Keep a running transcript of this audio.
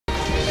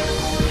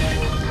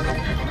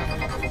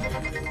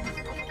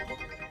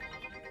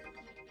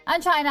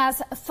And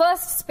China's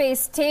first space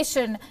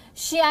station,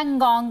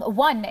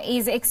 Tiangong-1,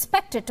 is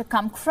expected to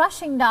come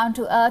crashing down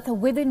to Earth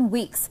within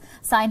weeks.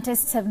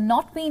 Scientists have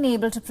not been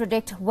able to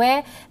predict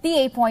where the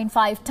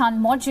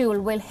 8.5-ton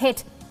module will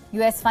hit.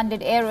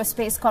 US-funded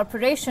Aerospace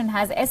Corporation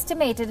has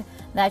estimated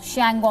that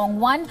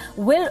Tiangong-1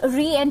 will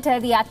re-enter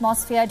the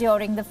atmosphere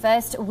during the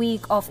first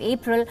week of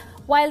April,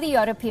 while the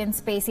European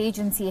Space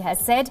Agency has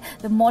said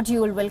the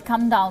module will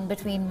come down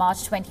between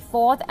March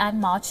 24th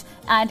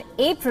and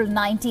April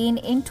 19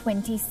 in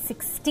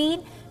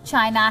 2016.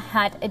 China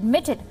had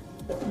admitted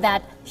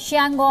that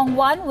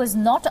Tiangong-1 was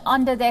not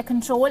under their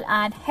control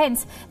and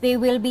hence they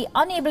will be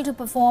unable to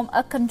perform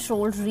a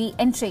controlled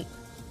re-entry.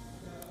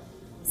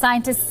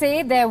 Scientists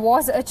say there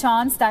was a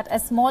chance that a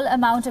small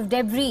amount of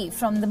debris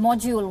from the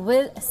module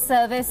will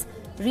surface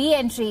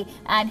re-entry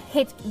and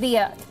hit the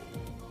Earth.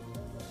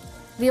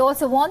 They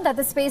also warned that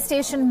the space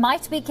station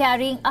might be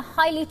carrying a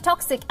highly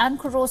toxic and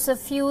corrosive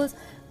fuel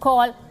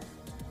called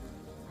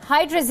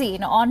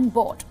hydrazine on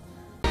board.